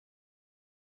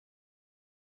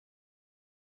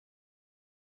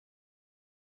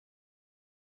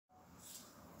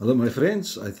Hello my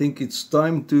friends, I think it's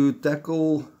time to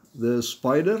tackle the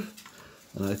spider,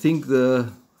 and I think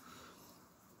the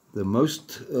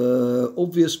most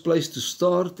obvious place to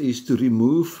start is to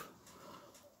remove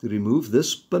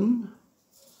this pin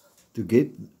to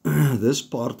get this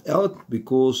part out,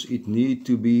 because it needs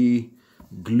to be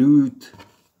glued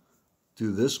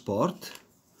to this part.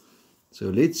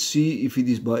 So let's see if it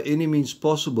is by any means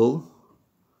possible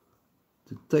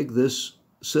to take this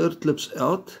circlips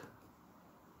out,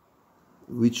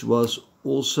 which was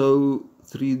also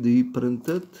 3D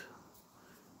printed.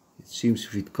 It seems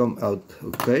if it come out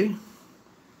okay.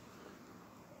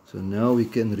 So now we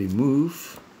can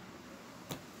remove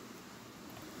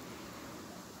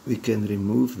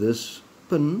this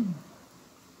pin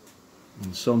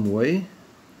in some way.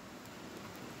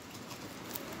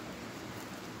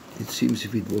 It seems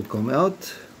if it will come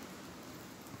out.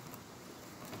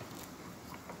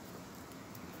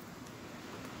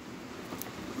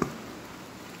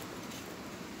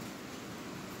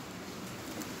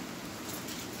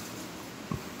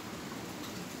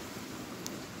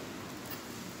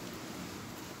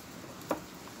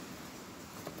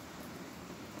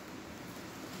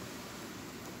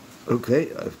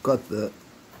 Okay, I've got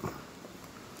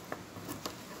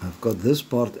this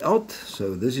part out,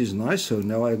 so this is nice. So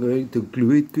now I'm going to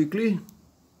glue it quickly.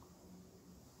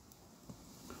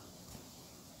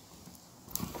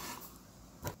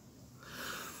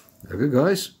 Okay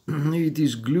guys, it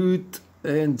is glued,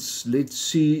 and let's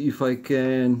see if I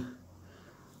can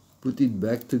put it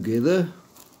back together.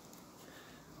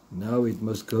 Now it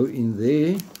must go in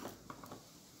there.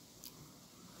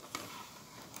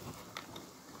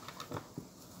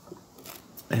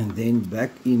 And then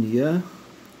back in here.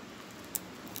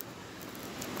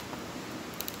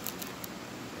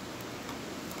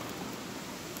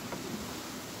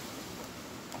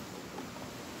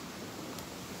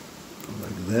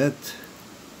 Like that.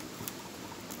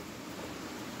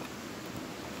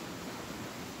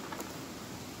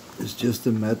 It's just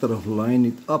a matter of lining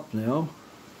it up now.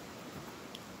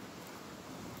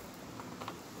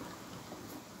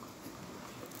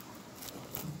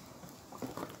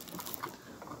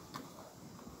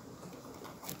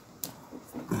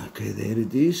 Okay, there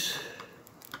it is.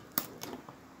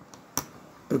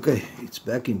 Okay, it's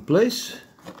back in place.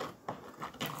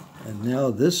 And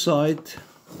now this side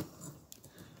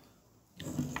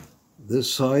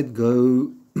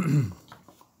go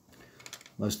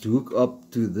must hook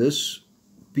up to this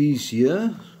piece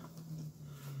here,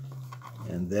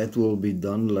 and that will be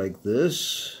done like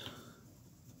this.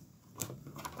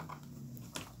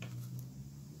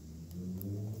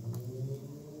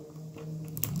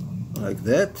 Like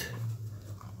that,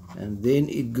 and then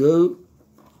it go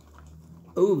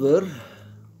over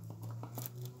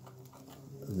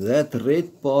that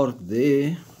red part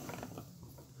there,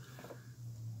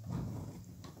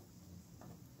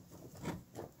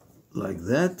 like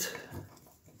that.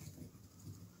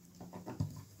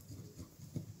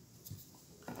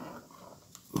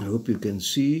 I hope you can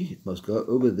see, it must go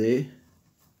over there.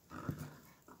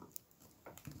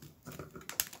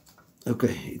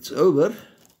 Okay, it's over.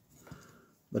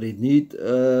 But it needs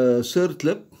a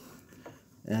circlip,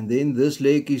 and then this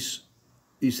leg is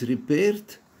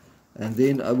repaired, and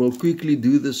then I will quickly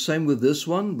do the same with this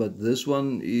one, but this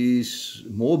one is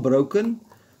more broken,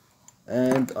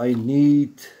 and I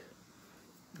need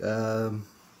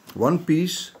one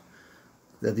piece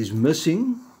that is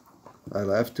missing.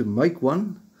 I'll have to make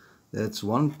one. That's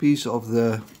one piece of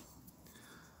the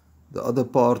other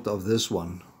part of this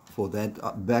one for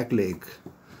that back leg.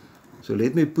 So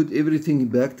let me put everything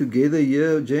back together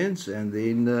here, gents, and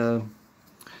then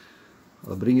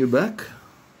I'll bring you back.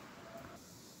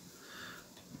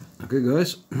 Okay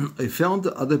guys, I found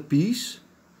the other piece.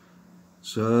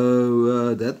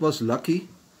 So that was lucky,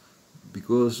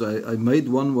 because I made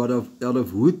one out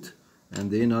of wood,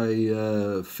 and then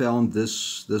I found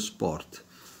this part.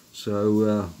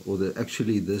 So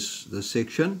actually this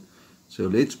section. So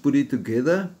let's put it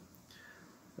together.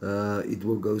 It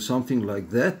will go something like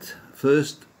that.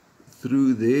 First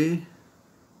through there,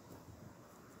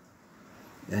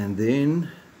 and then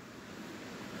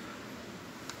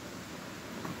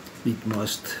it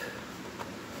must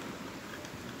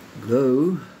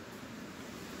go,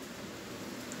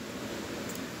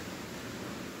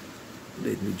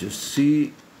 let me just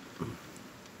see,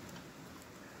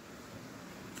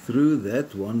 through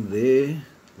that one there,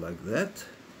 like that,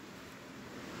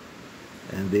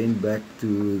 and then back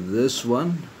to this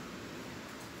one.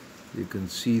 You can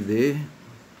see there.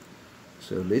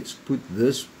 So let's put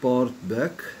this part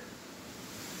back,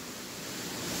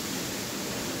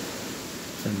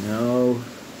 and now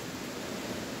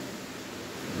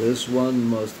This one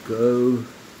must go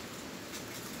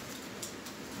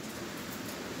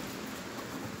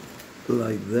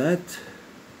like that.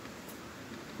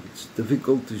 It's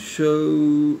difficult to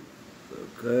show.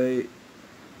 Okay,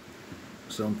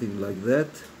 something like that,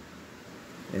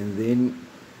 and then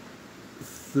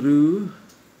through,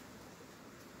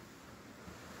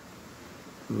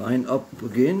 line up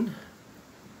again,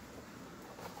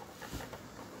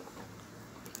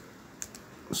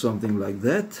 something like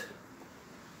that.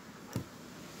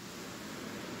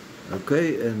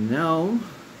 Okay, and now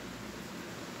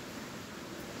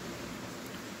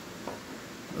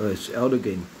it's out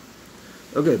again.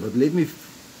 Okay, but let me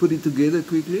put it together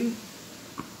quickly.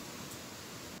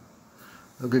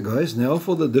 Okay guys, now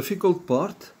for the difficult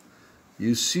part.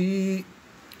 You see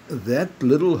that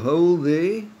little hole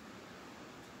there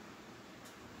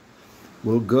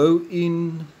will go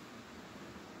in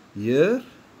here,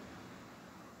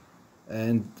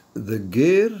 and the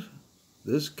gear,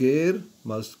 this gear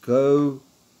must go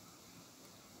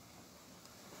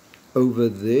over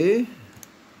there,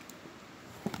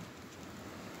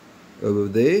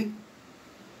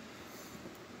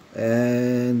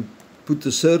 and put the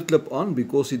circlip on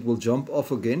because it will jump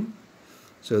off again.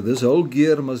 So this whole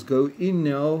gear must go in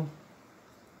now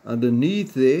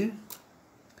underneath there,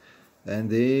 and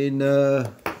then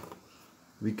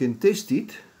we can test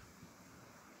it.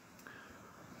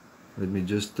 Let me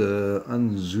just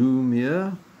unzoom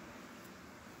here.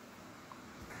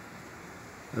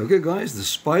 Okay guys, the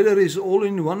spider is all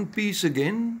in one piece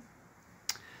again,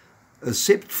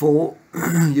 except for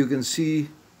you can see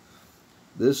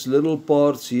this little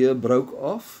parts here broke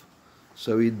off,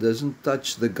 so it doesn't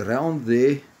touch the ground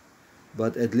there,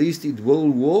 but at least it will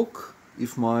walk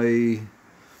if my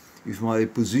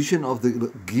position of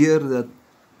the gear that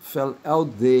fell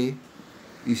out there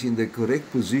is in the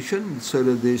correct position, so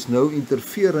that there's no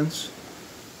interference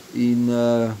in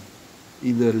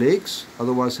the legs.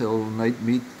 Otherwise I'll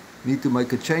need to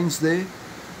make a change there,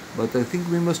 but I think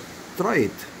we must try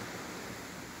it.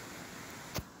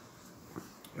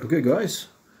 Okay guys,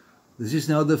 this is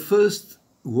now the first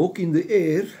walk in the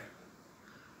air.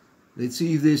 Let's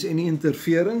see if there's any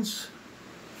interference.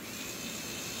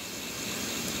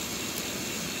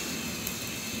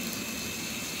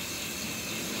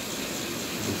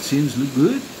 It seems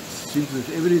good. It seems that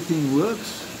everything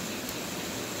works.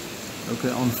 Okay,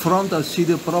 on front I see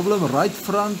the problem. Right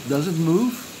front doesn't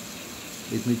move.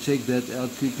 Let me check that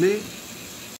out quickly.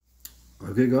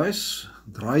 Okay guys,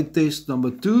 dry test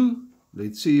number 2.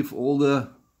 Let's see if all the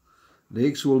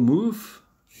legs will move.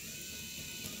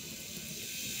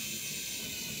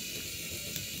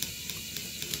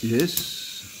 Yes,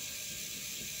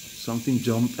 something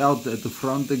jumped out at the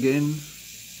front again,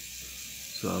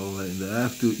 so I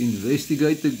have to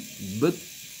investigate a bit,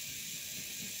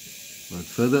 but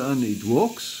further on it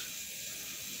walks.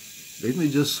 Let me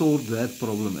just sort that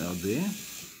problem out there.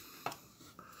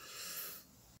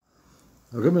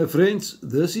 Okay my friends,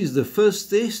 this is the first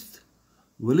test.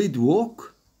 Will it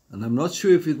walk? And I'm not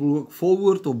sure if it will walk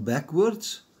forward or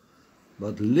backwards,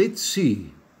 but let's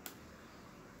see.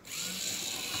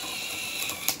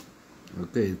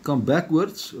 Okay, it come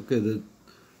backwards. Okay, the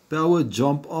power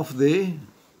jump off there.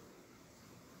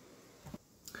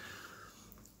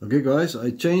 Okay guys,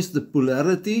 I changed the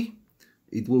polarity.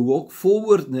 It will walk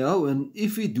forward now, and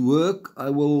if it work, I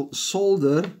will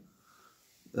solder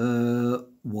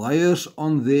wires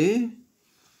on there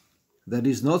that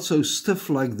is not so stiff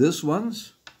like this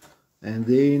ones, and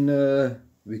then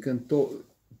we can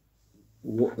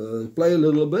play a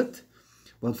little bit.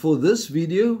 But for this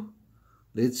video,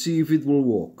 let's see if it will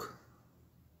walk.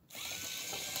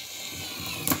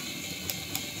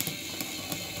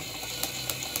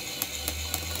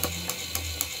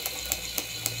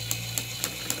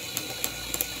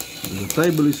 The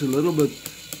table is a little bit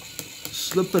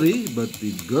slippery, but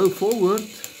it go forward.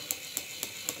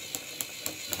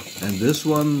 And this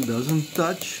one doesn't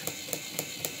touch,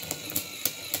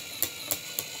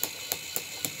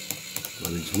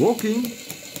 but it's walking.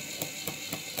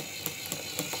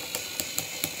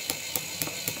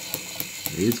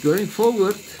 It's going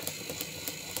forward.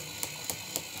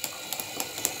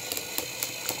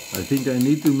 I think I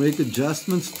need to make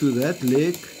adjustments to that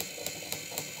leg.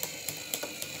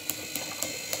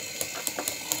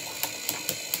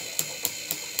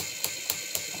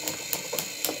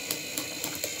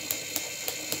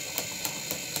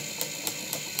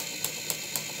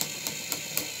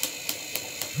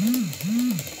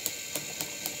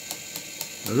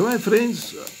 Hello my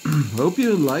friends, hope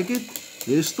you like it.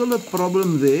 There's still a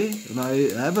problem there, and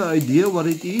I have an idea what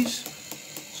it is,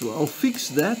 so I'll fix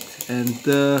that and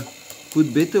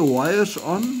put better wires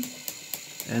on,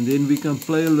 and then we can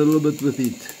play a little bit with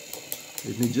it.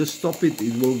 Let me just stop it.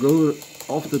 It will go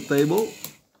off the table.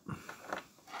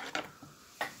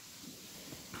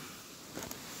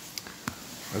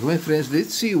 Okay, my friends,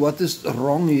 let's see what is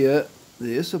wrong here.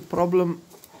 There's a problem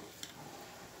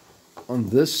on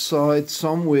this side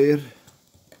somewhere.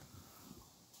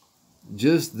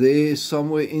 Just there,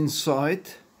 somewhere inside.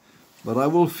 But I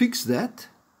will fix that.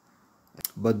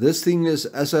 But this thing is,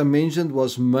 as I mentioned,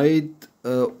 was made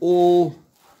all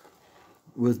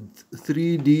with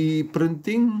 3D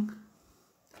printing,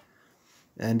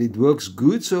 and it works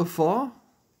good so far.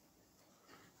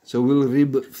 So we'll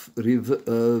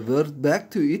revert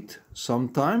back to it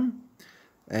sometime,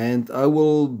 and I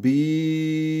will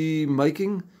make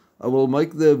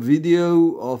the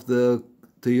video of the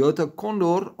Toyota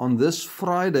Condor on this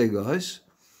Friday, guys,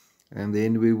 and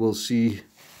then we will see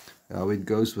how it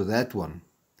goes with that one.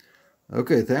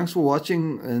 Okay, thanks for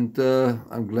watching, and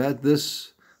I'm glad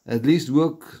this at least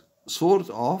worked sort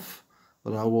of,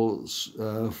 but I will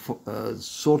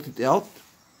sort it out,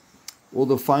 all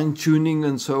the fine tuning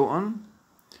and so on.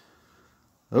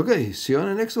 Okay, see you on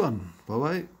the next one. Bye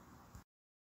bye.